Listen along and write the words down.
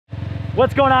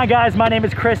What's going on, guys? My name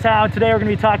is Chris Howe. Today we're going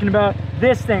to be talking about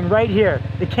this thing right here,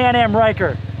 the Can-Am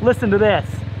Ryker. Listen to this.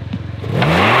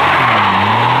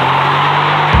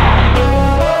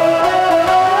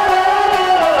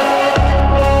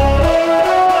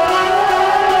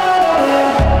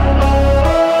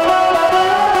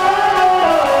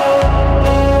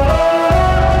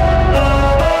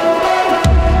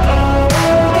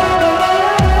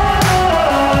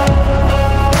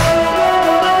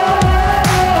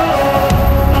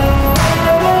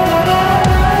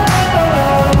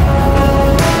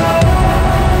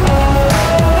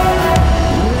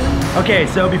 Okay,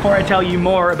 so before I tell you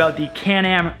more about the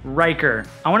Can-Am Ryker,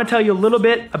 I want to tell you a little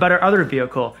bit about our other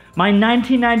vehicle, my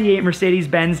 1998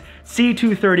 Mercedes-Benz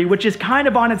C230, which is kind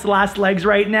of on its last legs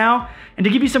right now. And to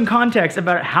give you some context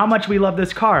about how much we love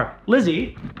this car,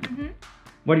 Lizzie,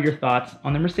 what are your thoughts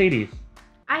on the Mercedes?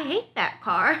 I hate that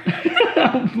car.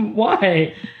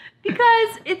 Why?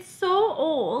 Because it's so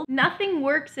old, nothing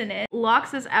works in it,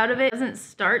 locks us out of it, doesn't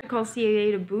start, call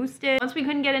CAA to boost it. Once we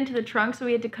couldn't get into the trunk, so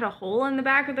we had to cut a hole in the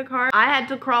back of the car. I had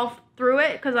to crawl through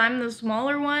it because I'm the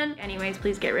smaller one. Anyways,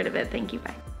 please get rid of it. Thank you,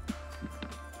 bye.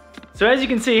 So as you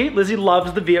can see, Lizzie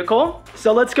loves the vehicle.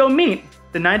 So let's go meet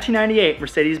the 1998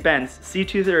 Mercedes-Benz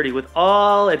C230 with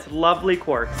all its lovely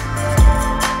quirks.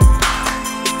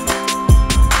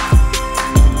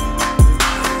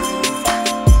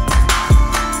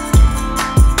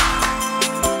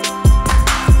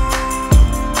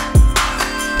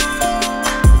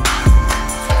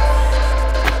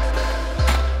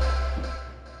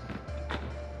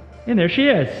 And there she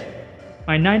is,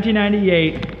 my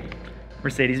 1998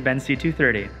 Mercedes-Benz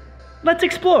C230. Let's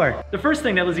explore. The first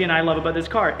thing that Lizzie and I love about this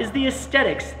car is the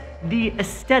aesthetics. The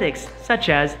aesthetics, such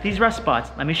as these rust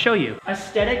spots. Let me show you.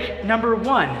 Aesthetic number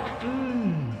 1.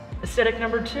 Aesthetic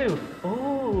number 2.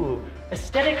 Ooh.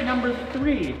 Aesthetic number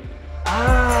 3.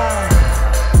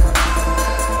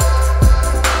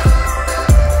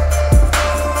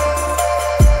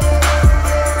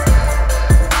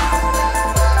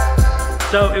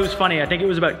 So it was funny, I think it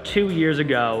was about 2 years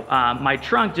ago, my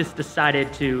trunk just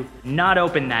decided to not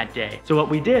open that day. So what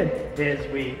we did is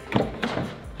we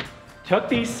took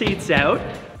these seats out,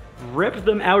 ripped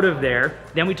them out of there,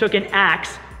 then we took an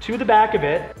axe to the back of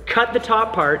it, cut the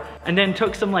top part, and then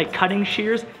took some like cutting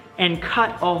shears and cut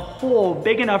a hole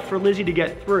big enough for Lizzie to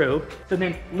get through. So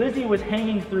then Lizzie was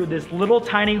hanging through this little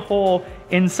tiny hole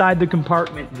inside the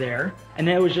compartment there, and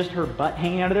then it was just her butt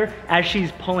hanging out of there as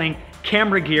she's pulling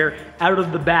camera gear out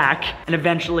of the back, and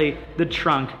eventually the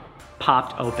trunk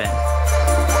popped open.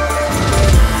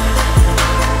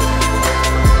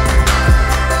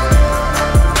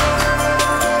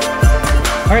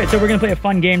 All right, so we're gonna play a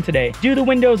fun game today. Do the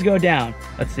windows go down?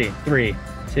 Let's see, 3,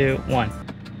 2, 1.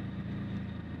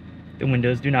 The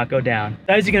windows do not go down.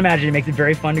 As you can imagine, it makes it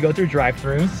very fun to go through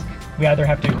drive-thrus. We either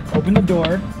have to open the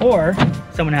door or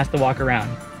someone has to walk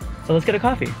around. So let's get a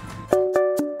coffee.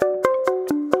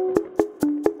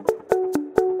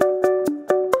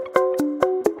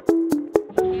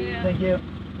 Thank you.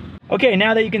 Okay,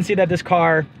 now that you can see that this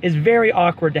car is very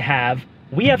awkward to have,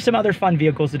 we have some other fun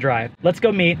vehicles to drive. Let's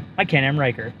go meet my Can-Am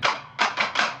Ryker.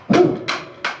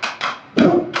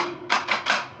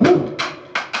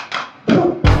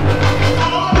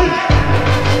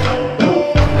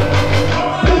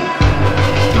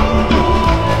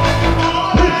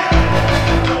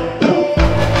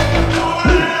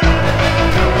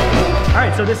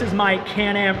 So this is my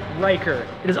Can-Am Ryker.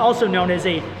 It is also known as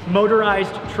a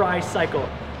motorized tricycle.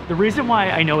 The reason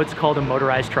why I know it's called a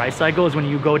motorized tricycle is when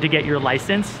you go to get your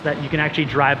license that you can actually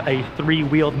drive a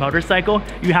 3-wheeled motorcycle,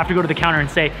 you have to go to the counter and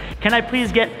say, can I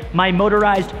please get my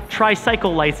motorized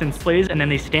tricycle license, please? And then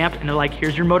they stamp and they're like,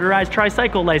 here's your motorized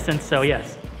tricycle license. So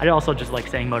yes, I also just like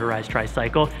saying motorized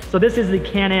tricycle. So this is the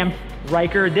Can-Am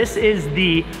Ryker. This is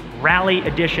the Rally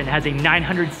Edition. It has a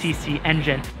 900cc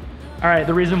engine. All right,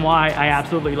 the reason why I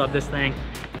absolutely love this thing,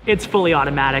 it's fully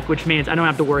automatic, which means I don't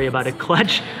have to worry about a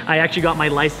clutch. I actually got my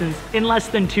license in less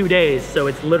than 2 days, so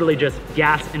it's literally just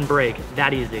gas and brake,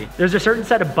 that easy. There's a certain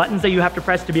set of buttons that you have to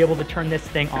press to be able to turn this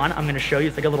thing on. I'm gonna show you,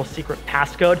 it's like a little secret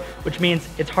passcode, which means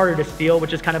it's harder to steal,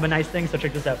 which is kind of a nice thing, so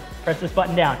check this out. Press this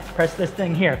button down, press this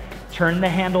thing here, turn the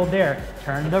handle there,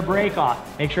 turn the brake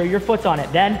off, make sure your foot's on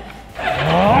it, then,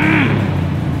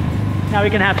 now we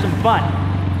can have some fun.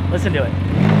 Listen to it.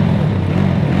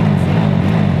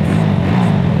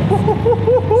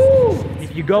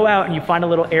 If you go out and you find a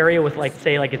little area with like,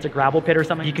 say like it's a gravel pit or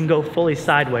something, you can go fully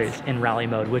sideways in rally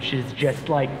mode, which is just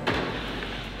like,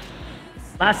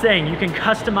 last thing, you can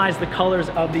customize the colors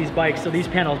of these bikes. So these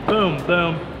panels, boom,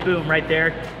 boom, boom, right there.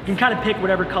 You can kind of pick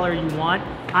whatever color you want.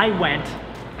 I went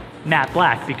matte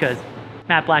black because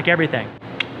Matte black everything.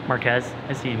 Marquez,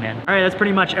 I see you, man. All right, that's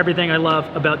pretty much everything I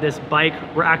love about this bike.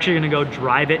 We're actually gonna go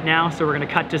drive it now, so we're gonna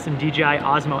cut to some DJI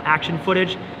Osmo action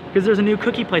footage because there's a new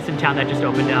cookie place in town that just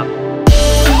opened up.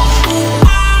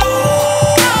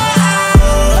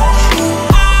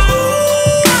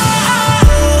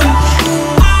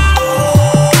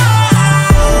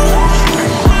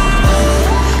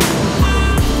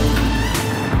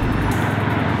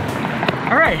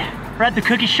 All right, we're at the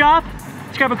cookie shop.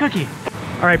 Let's grab a cookie.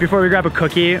 All right, before we grab a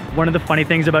cookie, one of the funny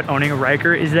things about owning a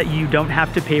Ryker is that you don't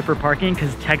have to pay for parking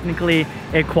because technically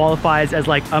it qualifies as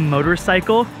like a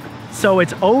motorcycle. So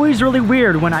it's always really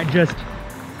weird when I just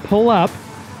pull up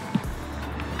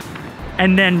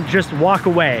and then just walk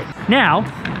away. Now,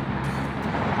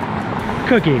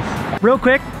 cookies. Real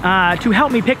quick, to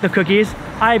help me pick the cookies,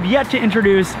 I've yet to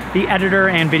introduce the editor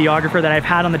and videographer that I've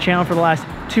had on the channel for the last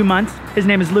 2 months. His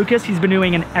name is Lucas. He's been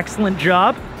doing an excellent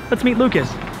job. Let's meet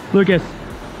Lucas. Lucas.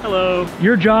 Hello.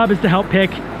 Your job is to help pick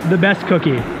the best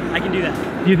cookie. I can do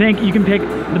that. Do you think you can pick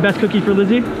the best cookie for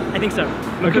Lizzie? I think so.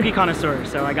 I'm a cookie connoisseur,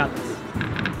 so I got this.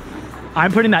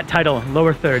 I'm putting that title,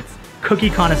 lower thirds, cookie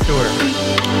connoisseur.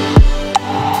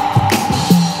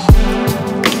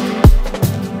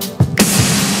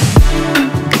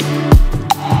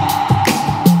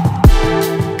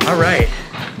 All right,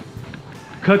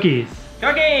 cookies.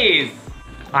 Cookies!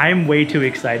 I'm way too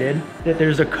excited that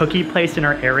there's a cookie place in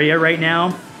our area right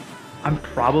now. I'm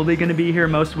probably gonna be here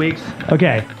most weeks.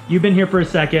 Okay, you've been here for a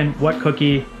second. What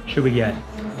cookie should we get?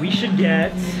 We should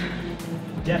get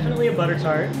definitely a butter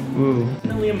tart. Ooh.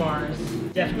 Definitely a Mars.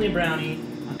 Definitely a brownie.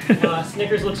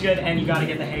 Snickers looks good, and you gotta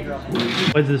get the Hey Girl.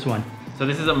 What's this one? So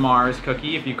this is a Mars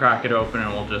cookie. If you crack it open, it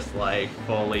will just like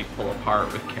fully pull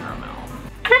apart with caramel.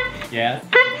 Yeah,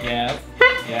 yeah,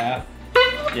 yeah,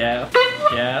 yeah,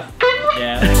 yeah,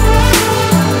 yeah.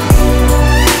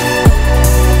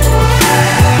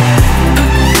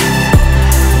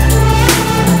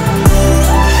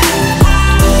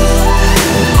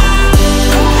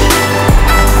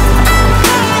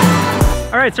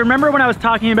 All right, so remember when I was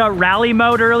talking about rally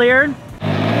mode earlier? No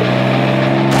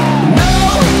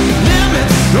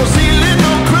limits, no ceiling,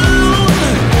 no crown,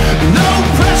 no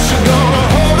pressure gonna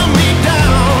hold me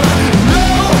down. No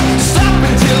stop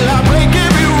until I break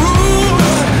every rule.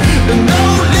 No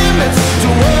limits to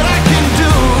what I can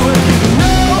do.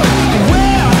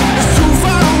 Nowhere is too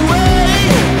far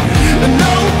away.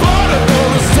 No border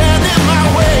gonna stand in my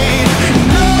way.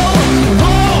 No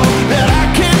wall that I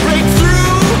can't break through.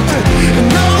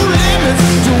 No limits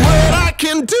to what I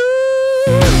can do.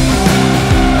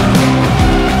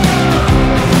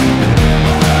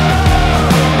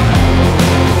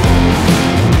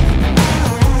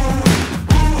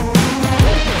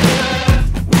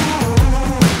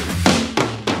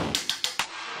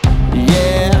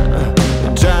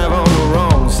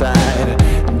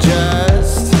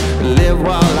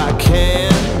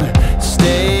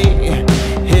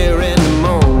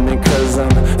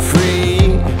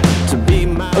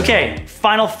 Okay,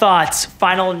 final thoughts,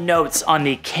 final notes on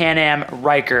the Can-Am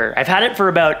Ryker. I've had it for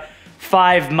about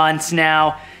 5 months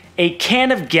now. A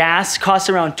can of gas costs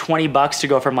around 20 bucks to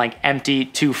go from like empty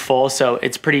to full, so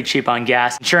it's pretty cheap on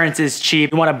gas. Insurance is cheap.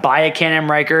 If you wanna buy a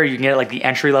Can-Am Ryker, you can get like the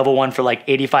entry level one for like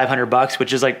 8,500 bucks,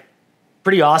 which is like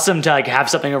pretty awesome to like have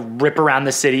something to rip around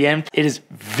the city in. It is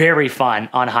very fun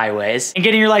on highways. And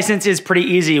getting your license is pretty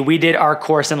easy. We did our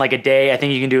course in like a day. I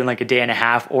think you can do it in like a day and a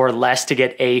half or less to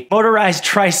get a motorized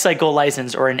tricycle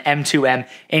license or an M2M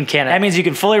in Canada. That means you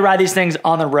can fully ride these things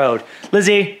on the road.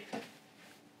 Lizzie,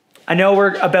 I know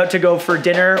we're about to go for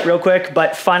dinner real quick,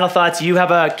 but final thoughts. You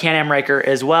have a Can-Am Ryker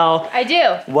as well. I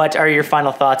do. What are your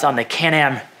final thoughts on the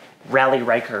Can-Am Rally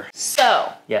Ryker?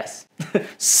 So. Yes.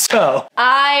 So.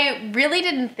 I really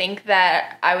didn't think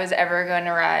that I was ever going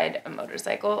to ride a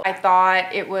motorcycle. I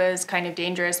thought it was kind of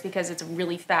dangerous because it's a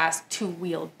really fast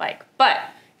two-wheeled bike. But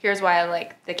here's why I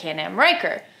like the Can-Am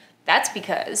Ryker. That's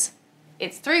because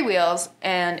it's 3 wheels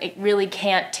and it really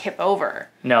can't tip over.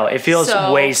 No, it feels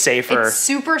way safer. It's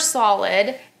super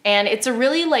solid and it's a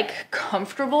really like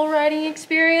comfortable riding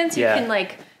experience. You can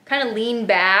like kind of lean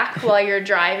back while you're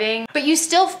driving, but you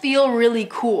still feel really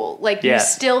cool. Like you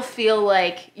still feel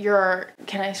like you're,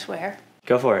 can I swear?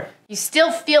 Go for it. You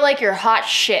still feel like you're hot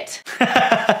shit.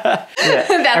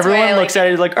 Everyone looks at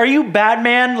it like, are you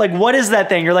Batman? Like, what is that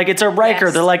thing? You're like, it's a Ryker.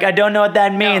 Yes. They're like, I don't know what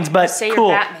that means, but say cool.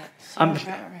 You're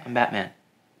Batman. I'm Batman.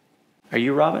 Are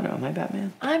you Robin or am I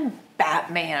Batman? I'm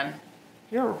Batman.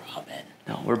 You're Robin.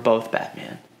 No, we're both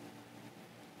Batman.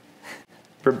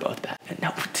 We're both Batman.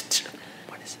 No, what is it?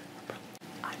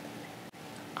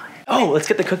 Oh, let's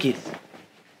get the cookies.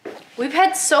 We've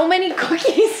had so many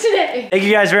cookies today. Thank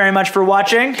you guys very much for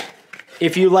watching.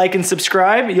 If you like and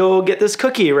subscribe, you'll get this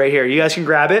cookie right here. You guys can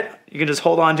grab it. You can just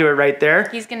hold on to it right there.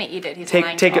 He's gonna eat it. He's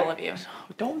lying to all of you.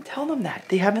 Don't tell them that.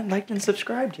 They haven't liked and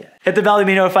subscribed yet. Hit the bell to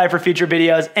be notified for future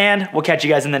videos, and we'll catch you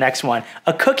guys in the next one.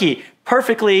 A cookie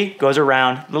perfectly goes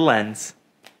around the lens.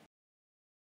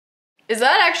 Is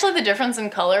that actually the difference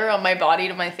in color on my body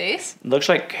to my face? Looks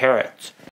like carrots.